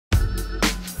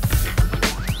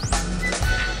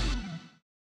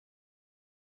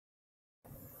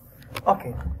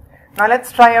Okay, now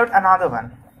let's try out another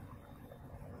one.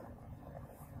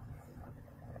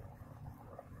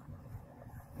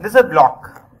 This is a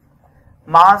block.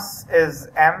 Mass is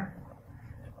m.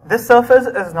 This surface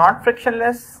is not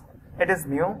frictionless, it is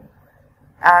mu,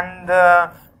 and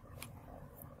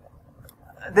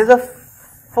there's a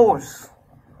force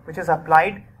which is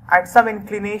applied at some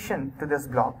inclination to this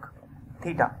block,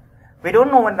 theta. We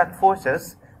don't know what that force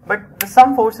is, but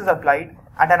some force is applied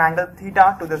at an angle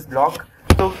theta to this block.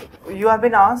 So you have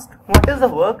been asked, what is the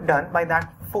work done by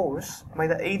that force, by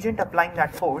the agent applying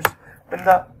that force, when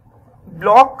the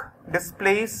block is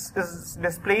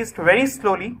displaced very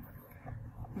slowly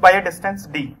by a distance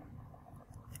d.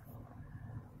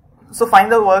 So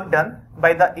find the work done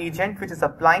by the agent which is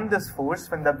applying this force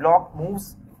when the block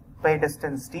moves by a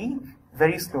distance d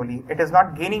very slowly. It is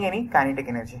not gaining any kinetic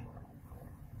energy.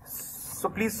 So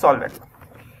please solve it.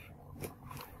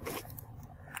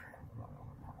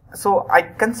 So I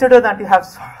consider that you have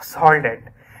solved it.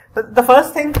 The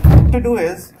first thing to do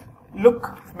is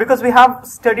look, because we have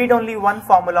studied only one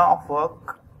formula of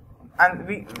work and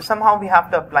we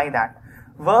have to apply that.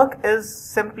 Work is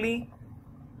simply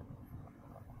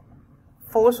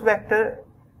force vector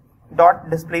dot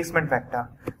displacement vector.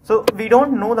 So we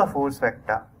don't know the force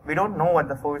vector. We don't know what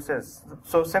the force is.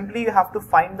 So simply you have to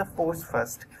find the force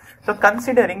first. So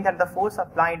considering that the force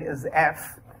applied is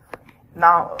F,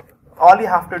 now all you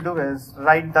have to do is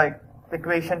write the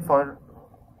equation for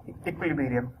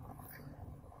equilibrium.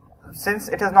 Since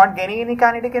it is not gaining any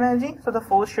kinetic energy, so the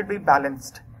force should be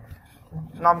balanced.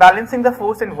 Now balancing the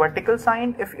force in vertical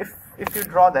sign, if you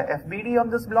draw the FBD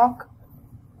of this block,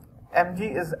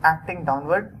 mg is acting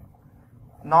downward,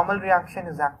 normal reaction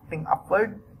is acting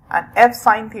upward, and F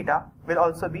sine theta will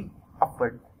also be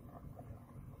upward.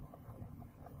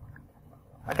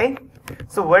 Okay,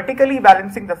 so vertically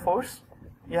balancing the force,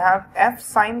 you have F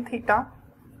sine theta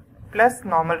plus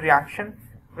normal reaction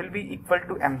will be equal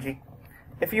to mg.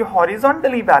 If you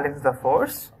horizontally balance the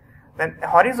force, then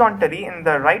horizontally in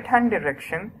the right hand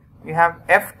direction you have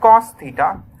F cos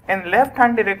theta, in left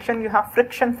hand direction you have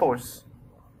friction force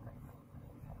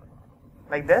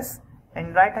like this,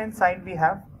 and right hand side we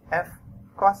have F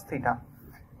cos theta.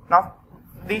 Now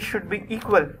these should be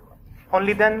equal,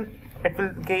 only then it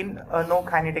will gain no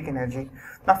kinetic energy.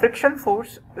 Now friction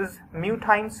force is mu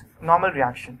times normal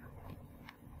reaction.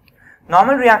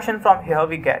 Normal reaction from here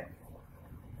we get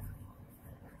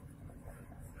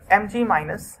mg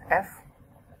minus F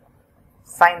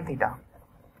sine theta.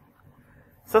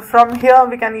 So from here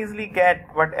we can easily get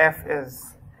what F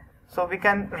is. So we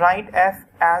can write F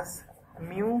as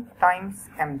mu times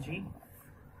mg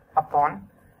upon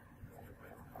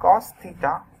cos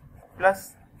theta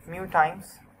plus mu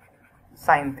times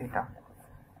sine theta.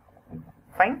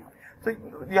 Fine. So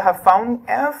you have found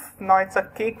F. Now it's a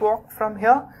cakewalk from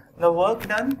here. The work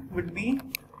done would be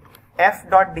F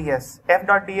dot ds. F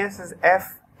dot ds is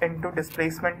F into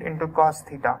displacement into cos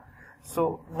theta.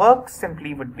 So work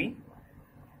simply would be,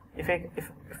 if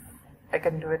I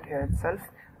can do it here itself,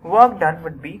 work done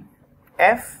would be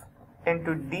F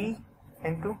into d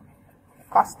into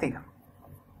cos theta.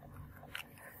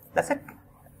 That's it.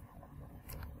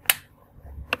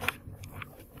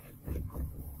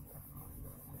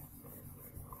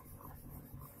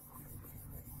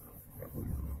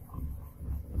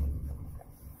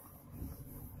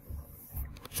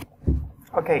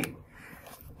 Okay,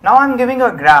 now I'm giving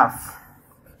a graph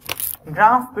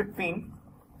between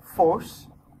force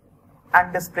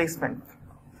and displacement.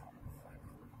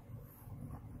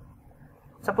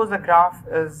 Suppose the graph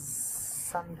is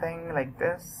something like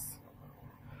this.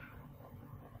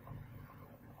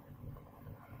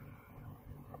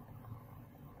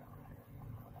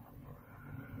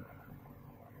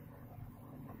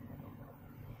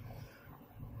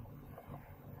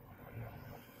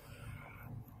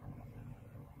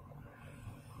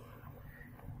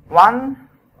 One,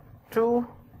 2,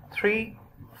 3,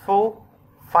 4,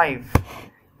 5.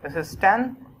 This is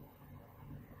 10,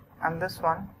 and this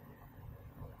one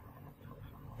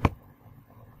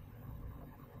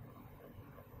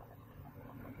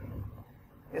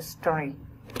is 20.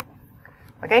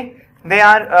 Okay, they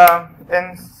are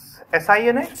in SI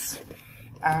units,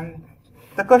 and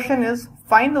the question is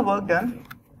find the work done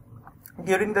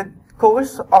during the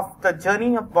course of the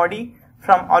journey of body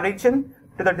from origin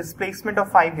to the displacement of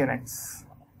 5 units.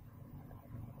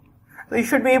 So you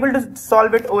should be able to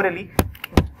solve it orally,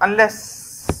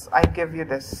 unless I give you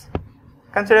this.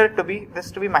 Consider it to be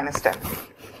this to be minus 10.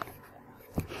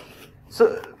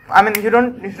 So I mean you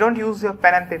don't use your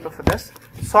pen and paper for this.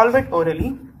 Solve it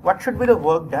orally. What should be the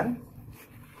work done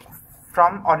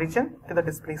from origin to the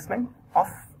displacement of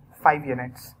 5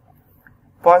 units?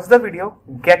 pause the video,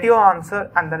 get your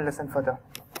answer and then listen further.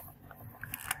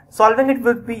 Solving it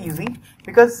will be easy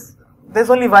because there's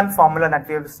only one formula that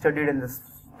we have studied in this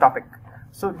topic.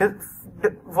 So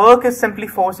work is simply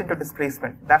force into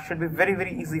displacement. That should be very,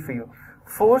 very easy for you.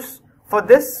 Force, for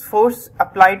this force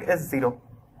applied is 0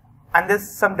 and there's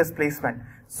some displacement.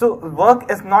 So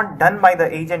work is not done by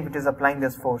the agent which is applying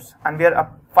this force, and we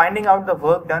are finding out the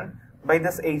work done by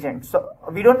this agent. So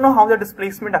we don't know how the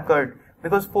displacement occurred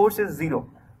because force is 0.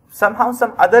 Somehow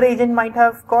some other agent might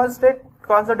have caused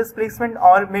the displacement,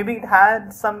 or maybe it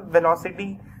had some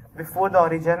velocity before the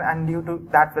origin and due to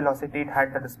that velocity it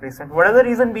had the displacement. Whatever the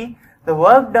reason be, the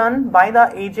work done by the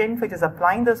agent which is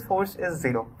applying this force is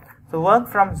 0. So work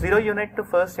from 0 unit to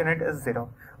first unit is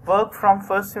 0. Work from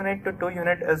first unit to 2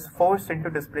 unit is force into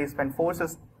displacement. Force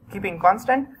is keeping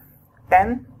constant.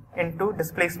 10 into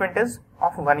displacement is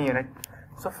of 1 unit.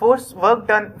 So force work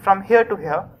done from here to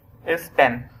here is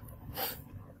 10.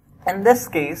 In this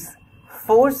case,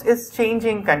 force is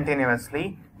changing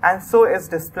continuously and so is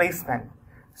displacement.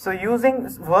 So using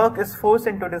work is force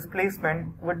into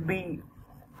displacement would be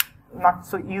not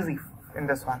so easy in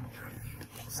this one.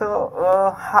 So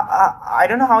I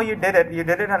don't know how you did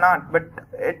it or not, but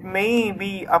it may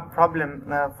be a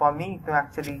problem for me to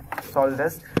actually solve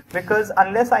this, because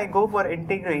unless I go for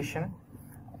integration,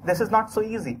 this is not so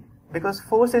easy because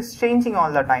force is changing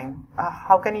all the time.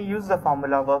 How can you use the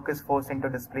formula work is force into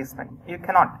displacement? You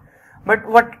cannot. But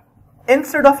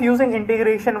instead of using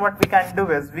integration, what we can do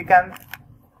is we can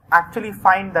actually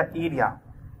find the area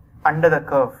under the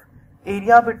curve.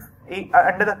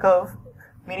 Under the curve,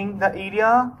 meaning the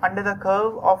area under the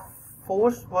curve of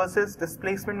force versus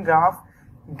displacement graph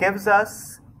gives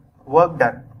us work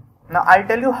done. Now I'll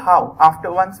tell you how.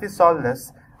 Once we solve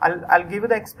this, I'll give you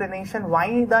the explanation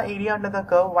why the area under the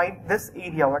curve, why this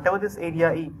area, whatever this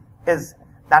area is,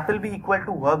 that will be equal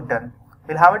to work done.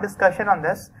 We'll have a discussion on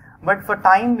this, but for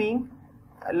time being,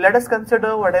 let us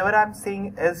consider whatever I'm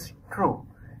saying is true,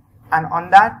 and on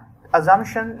that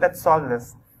assumption, let's solve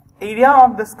this. Area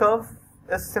of this curve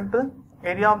is simple.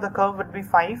 Area of the curve would be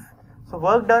 5. So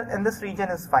work done in this region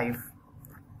is 5.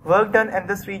 Work done in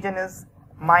this region is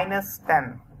minus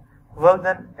 10. Work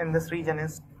done in this region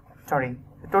is,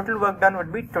 the total work done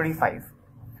would be 25.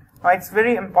 Now it's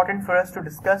very important for us to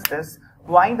discuss this,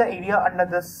 why the area under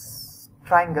this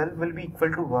triangle will be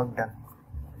equal to work done.